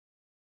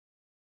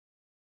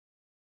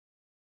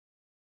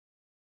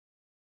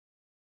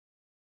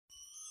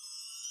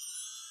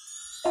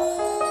The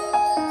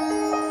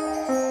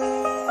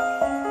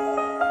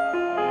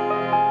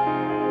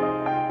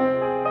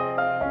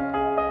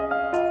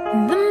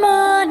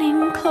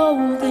morning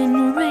cold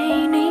and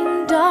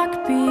raining,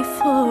 dark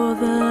before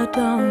the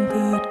dawn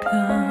could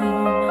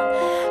come.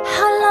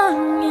 How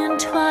long in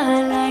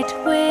twilight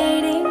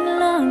waiting,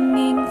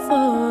 longing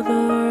for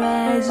the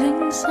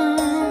rising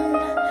sun.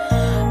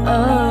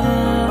 Oh,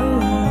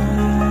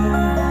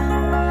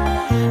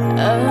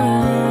 oh.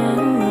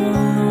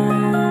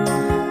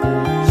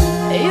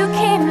 You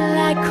came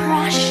like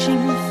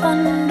crashing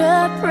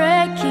thunder,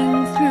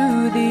 breaking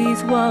through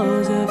these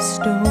walls of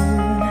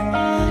stone.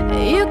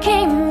 You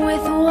came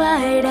with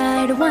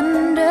wide-eyed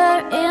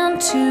wonder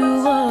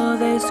into all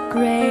this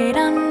great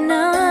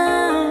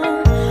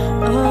unknown.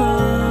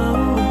 Oh,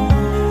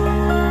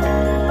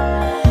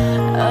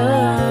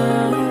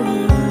 oh.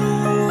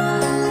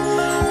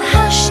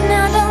 Hush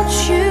now, don't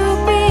you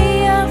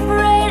be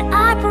afraid.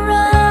 I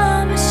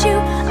promise you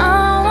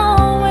I'll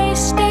always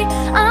stay.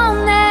 I'll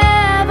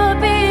never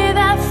be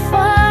that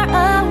far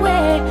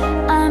away.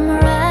 I'm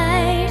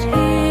right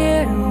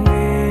here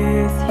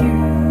with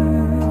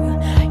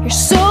you. You're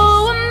so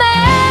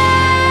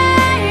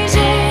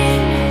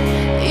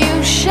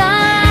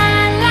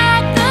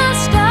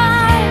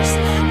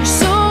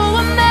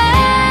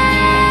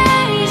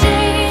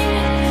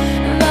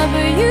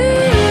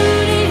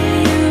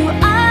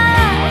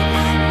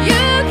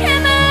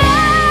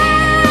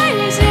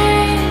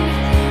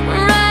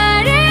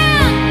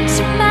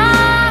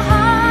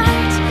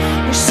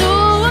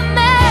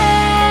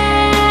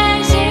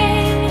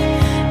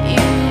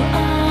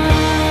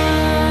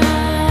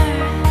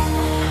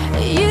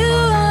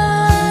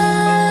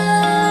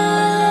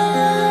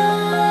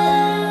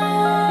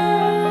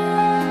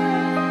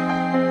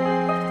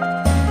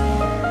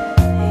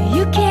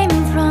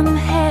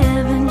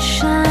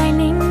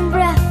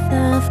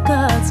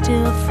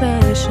still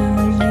fresh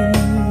and new.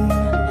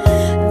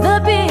 The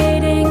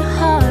beating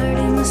heart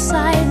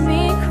inside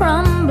me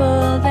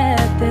crumbled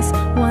at this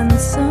one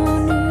so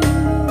new.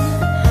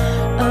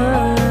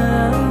 Oh,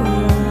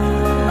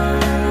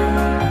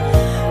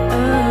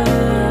 oh.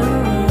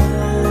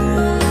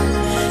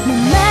 No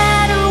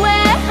matter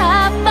where,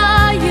 how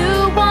far you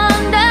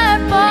wander,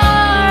 for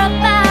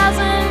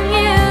 1,000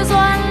 years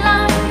or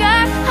longer,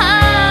 I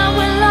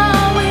will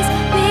always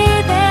be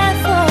there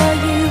for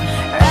you,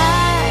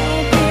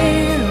 right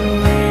here.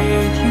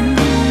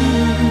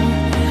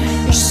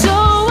 You're so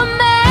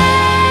amazing.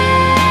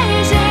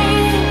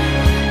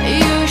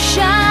 You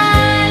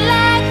shine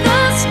like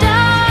the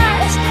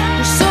stars.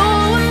 You're so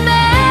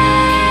amazing.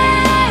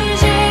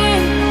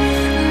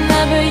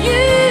 The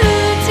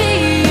beauty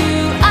you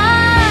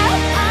are.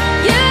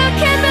 You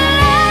keep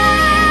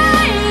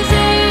blazing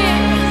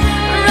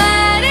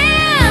right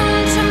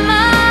into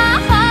my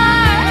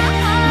heart.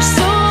 You're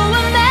so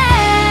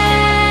amazing.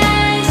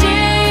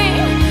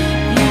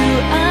 You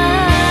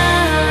are.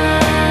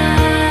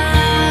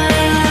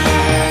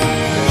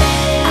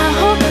 I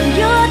hope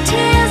your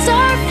tears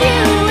are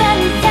few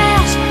and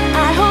fast.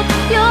 I hope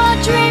your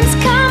dreams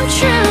come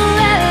true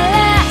at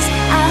last.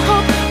 I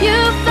hope you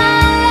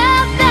find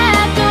love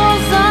that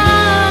goes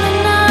on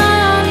and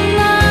on and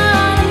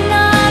on and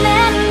on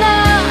and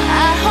on.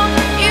 I hope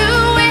you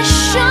wish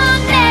on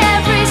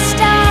every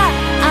star.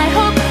 I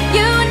hope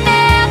you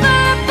never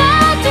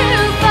fall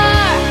too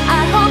far.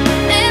 I hope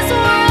this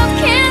world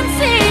can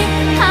see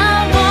how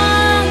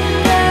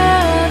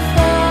wonderful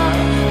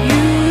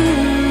you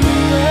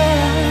are.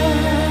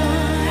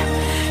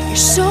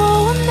 You're so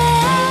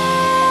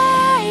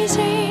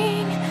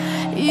amazing.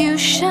 You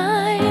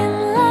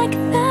shine like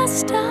the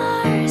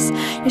stars.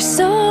 You're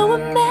so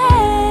amazing.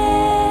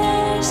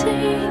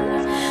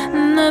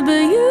 The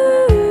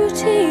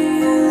beauty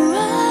you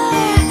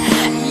are.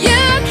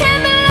 You can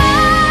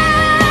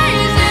blazing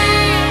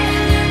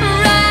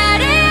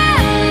right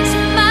into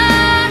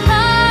my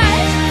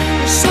heart.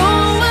 You're so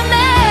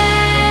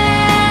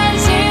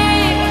amazing.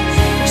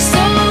 You're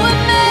so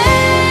amazing.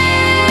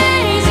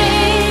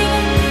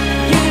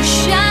 You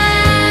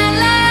shine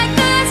like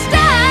the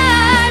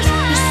stars.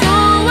 You're so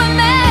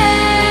amazing.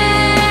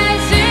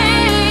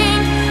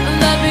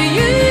 The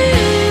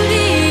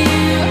beauty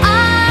you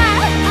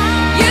are.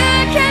 You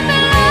can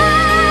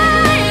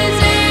blazing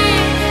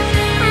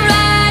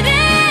right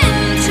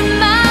into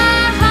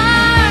my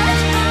heart.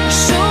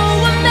 You're so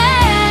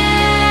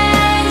amazing.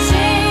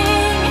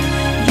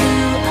 You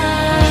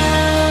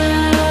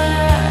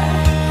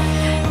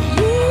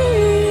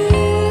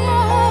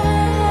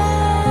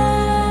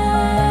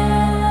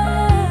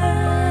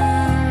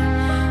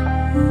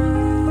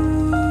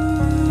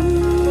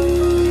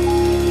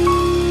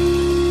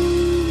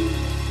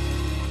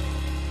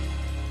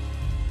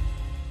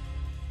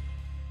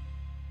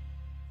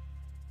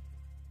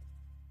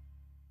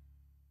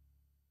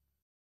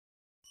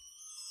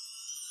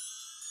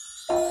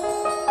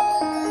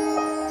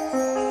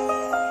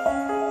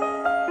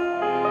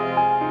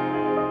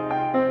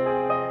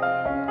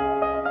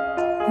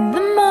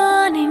The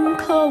morning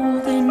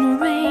cold and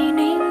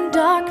raining,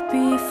 dark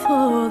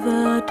before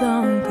the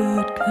dawn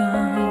could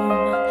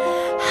come.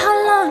 How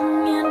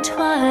long in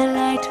twilight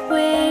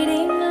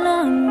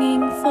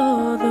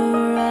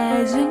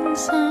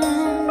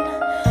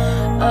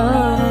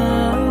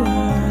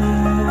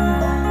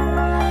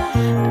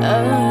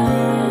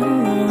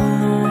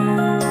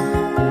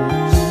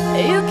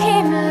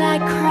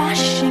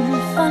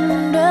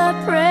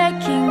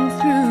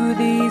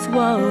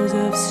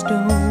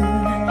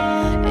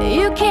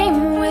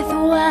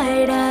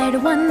try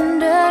to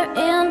wander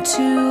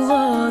into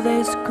all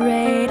this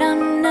great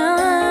unknown.